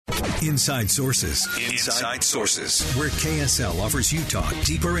Inside Sources. Inside Sources. Where KSL offers Utah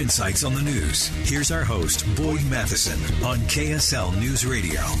deeper insights on the news. Here's our host, Boyd Matheson, on KSL News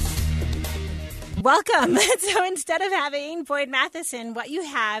Radio. Welcome. So instead of having Boyd Matheson, what you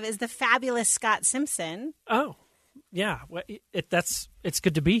have is the fabulous Scott Simpson. Oh, yeah. Well, it's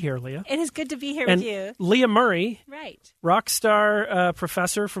good to be here, Leah. It is good to be here with you. Leah Murray, right? Rock star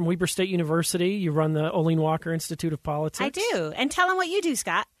professor from Weber State University. You run the Olene Walker Institute of Politics. I do. And tell them what you do,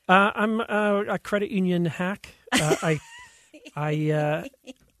 Scott. I'm a credit union hack. I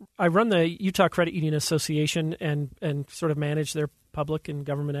run the Utah Credit Union Association and sort of manage their public and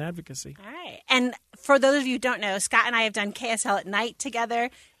government advocacy. All right. And for those of you who don't know, Scott and I have done KSL at night together,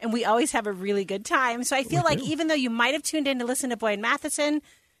 and we always have a really good time. So I feel like even though you might have tuned in to listen to Boyd Matheson,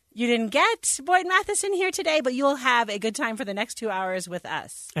 you didn't get Boyd Matheson here today, but you'll have a good time for the next 2 hours with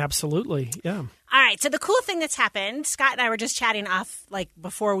us. Absolutely. Yeah. All right. So the cool thing that's happened, Scott and I were just chatting off like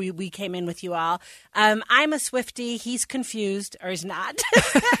before we came in with you all. I'm a Swiftie. He's confused, or he's not.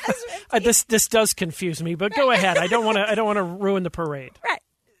 This does confuse me, but go ahead. I don't want to ruin the parade. Right.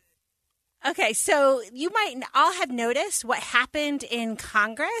 Okay. So you might all have noticed what happened in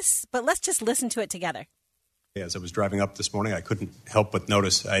Congress, but let's just listen to it together. As I was driving up this morning, I couldn't help but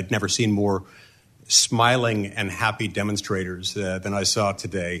notice I'd never seen more smiling and happy demonstrators than I saw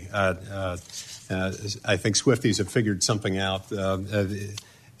today. I think Swifties have figured something out.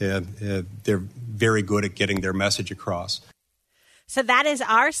 They're very good at getting their message across. So that is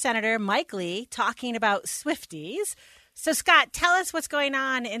our Senator Mike Lee talking about Swifties. So, Scott, tell us what's going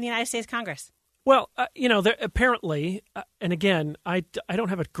on in the United States Congress. Well, apparently, and again, I don't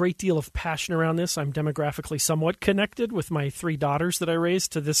have a great deal of passion around this. I'm demographically somewhat connected with my 3 daughters that I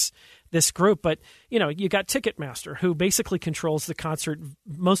raised to this group. But, you got Ticketmaster, who basically controls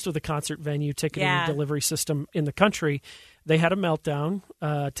most of the concert venue ticketing delivery system in the country. They had a meltdown,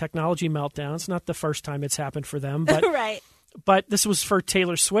 technology meltdown. It's not the first time it's happened for them. But, right. But this was for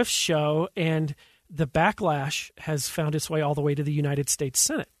Taylor Swift's show, and the backlash has found its way all the way to the United States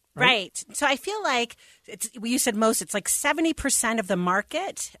Senate. Right. So I feel like you said most, it's like 70% of the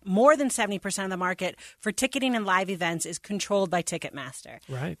market, more than 70% of the market for ticketing and live events is controlled by Ticketmaster.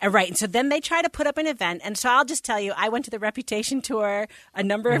 Right. Right. And so then they try to put up an event. And so I'll just tell you, I went to the Reputation Tour a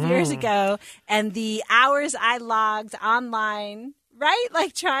number of years ago, and the hours I logged online, right,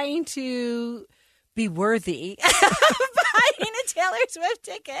 like trying to be worthy of buying a Taylor Swift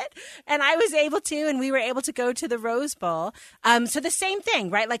ticket. And I was able to, and we were able to go to the Rose Bowl. So the same thing,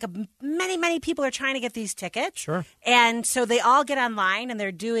 right? Like many people are trying to get these tickets. Sure. And so they all get online and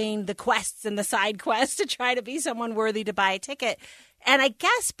they're doing the quests and the side quests to try to be someone worthy to buy a ticket. And I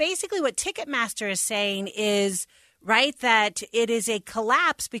guess basically what Ticketmaster is saying is, right, that it is a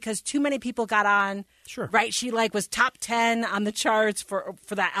collapse because too many people got on. Sure. Right. She was top 10 on the charts for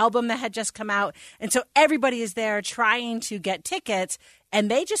that album that had just come out. And so everybody is there trying to get tickets,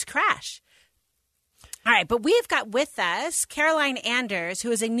 and they just crash. All right. But we've got with us Caroline Anders, who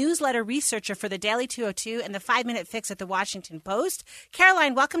is a newsletter researcher for the Daily 202 and the 5-Minute Fix at the Washington Post.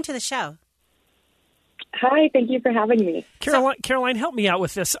 Caroline, welcome to the show. Hi. Thank you for having me. Caroline, help me out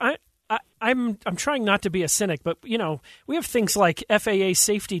with this. I'm trying not to be a cynic, but we have things like FAA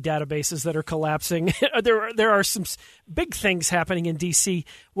safety databases that are collapsing. There are some big things happening in D.C.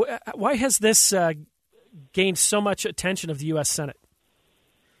 Why has this gained so much attention of the U.S. Senate?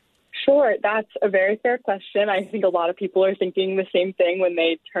 Sure, that's a very fair question. I think a lot of people are thinking the same thing when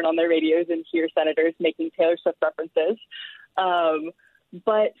they turn on their radios and hear senators making Taylor Swift references.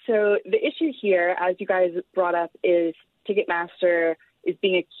 But so the issue here, as you guys brought up, is Ticketmaster is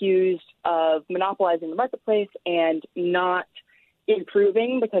being accused of monopolizing the marketplace and not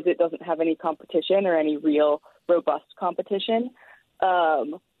improving because it doesn't have any competition or any real robust competition.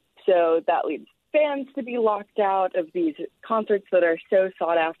 So that leads fans to be locked out of these concerts that are so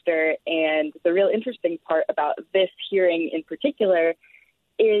sought after. And the real interesting part about this hearing in particular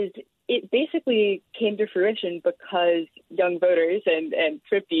is it basically came to fruition because young voters and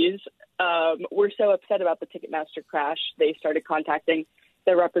Swifties were so upset about the Ticketmaster crash. They started contacting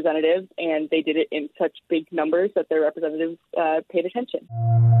their representatives, and they did it in such big numbers that their representatives paid attention.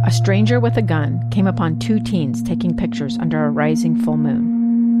 A stranger with a gun came upon 2 teens taking pictures under a rising full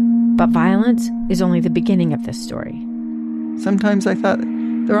moon. But violence is only the beginning of this story. Sometimes I thought,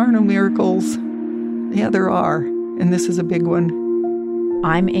 there are no miracles. Yeah, there are, and this is a big one.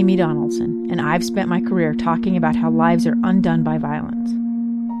 I'm Amy Donaldson, and I've spent my career talking about how lives are undone by violence.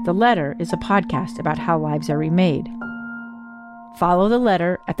 The Letter is a podcast about how lives are remade. Follow The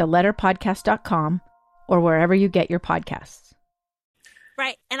Letter at theletterpodcast.com or wherever you get your podcasts.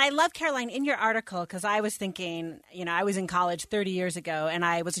 Right. And I love, Caroline, in your article, because I was thinking, I was in college 30 years ago, and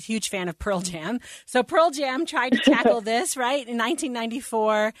I was a huge fan of Pearl Jam. So Pearl Jam tried to tackle this, right, in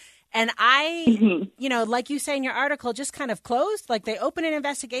 1994. And I, like you say in your article, just kind of closed. Like they open an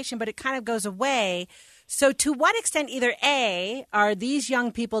investigation, but it kind of goes away. So to what extent, either A, are these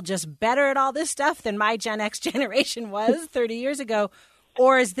young people just better at all this stuff than my Gen X generation was 30 years ago?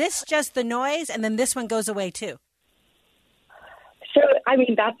 Or is this just the noise and then this one goes away too? So,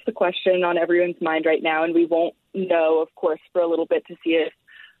 that's the question on everyone's mind right now. And we won't know, of course, for a little bit to see if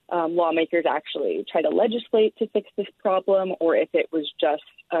lawmakers actually try to legislate to fix this problem, or if it was just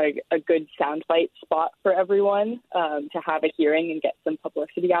a good soundbite spot for everyone to have a hearing and get some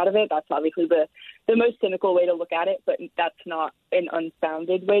publicity out of it. That's obviously the most cynical way to look at it, but that's not an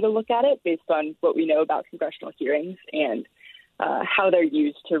unfounded way to look at it based on what we know about congressional hearings and how they're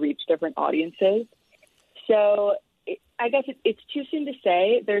used to reach different audiences. So I guess it's too soon to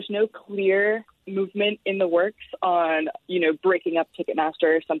say. There's no clear movement in the works on, breaking up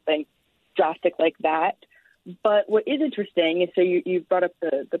Ticketmaster or something drastic like that. But what is interesting is, so you brought up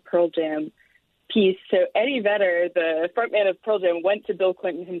the Pearl Jam piece. So Eddie Vedder, the frontman of Pearl Jam, went to Bill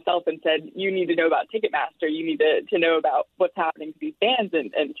Clinton himself and said, you need to know about Ticketmaster. You need to know about what's happening to these bands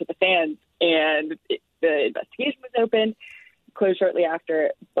and to the fans. And the investigation was opened, closed shortly after.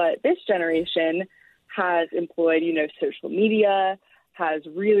 But this generation has employed, social media, has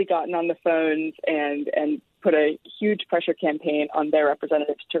really gotten on the phones and put a huge pressure campaign on their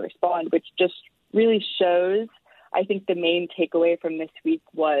representatives to respond, which just really shows, I think the main takeaway from this week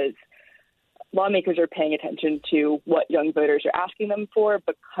was lawmakers are paying attention to what young voters are asking them for,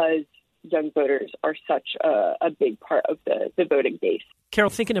 because young voters are such a big part of the voting base. Carol,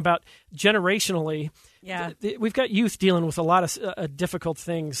 thinking about generationally, we've got youth dealing with a lot of difficult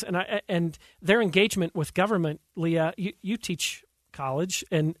things, and their engagement with government. Leah, you teach college,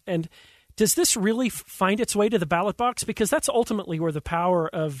 and does this really find its way to the ballot box? Because that's ultimately where the power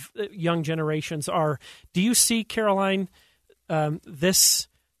of young generations are. Do you see, Caroline, this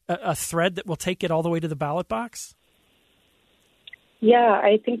a thread that will take it all the way to the ballot box? Yeah,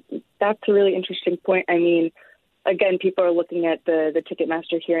 I think that's a really interesting point. Again, people are looking at the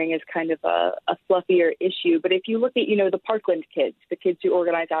Ticketmaster hearing as kind of a fluffier issue. But if you look at, the Parkland kids, the kids who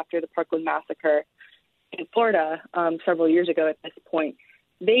organized after the Parkland massacre in Florida several years ago at this point,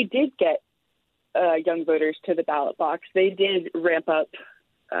 they did get young voters to the ballot box. They did ramp up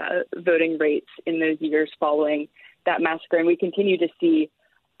voting rates in those years following that massacre. And we continue to see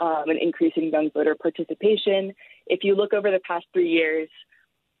an increase in young voter participation. If you look over the past 3 years,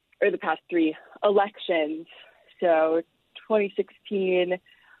 or the past 3 elections, so 2016,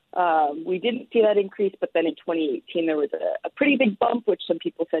 we didn't see that increase, but then in 2018, there was a pretty big bump, which some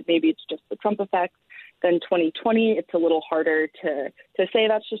people said maybe it's just the Trump effect. Then 2020, it's a little harder to say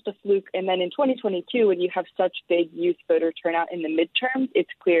that's just a fluke. And then in 2022, when you have such big youth voter turnout in the midterms,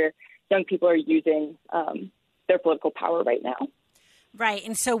 it's clear young people are using their political power right now. Right.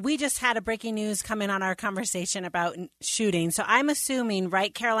 And so we just had a breaking news come in on our conversation about shooting. So I'm assuming,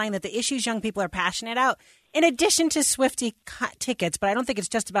 right, Caroline, that the issues young people are passionate about, in addition to Swiftie tickets, but I don't think it's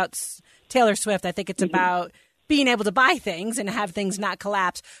just about Taylor Swift. I think it's about being able to buy things and have things not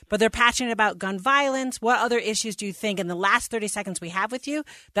collapse. But they're passionate about gun violence. What other issues do you think, in the last 30 seconds we have with you,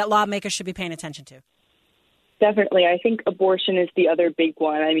 that lawmakers should be paying attention to? Definitely. I think abortion is the other big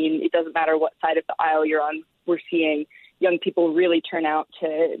one. It doesn't matter what side of the aisle you're on. We're seeing young people really turn out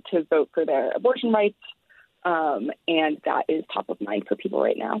to vote for their abortion rights, and that is top of mind for people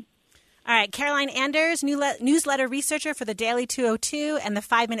right now. All right, Caroline Anders, newsletter researcher for the Daily 202 and the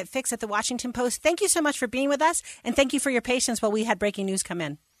 5-Minute Fix at the Washington Post. Thank you so much for being with us, and thank you for your patience while we had breaking news come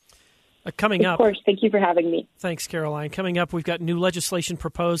in. Coming up, of course. Thank you for having me. Thanks, Caroline. Coming up, we've got new legislation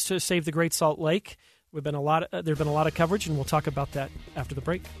proposed to save the Great Salt Lake. There've been a lot of coverage, and we'll talk about that after the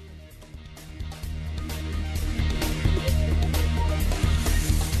break.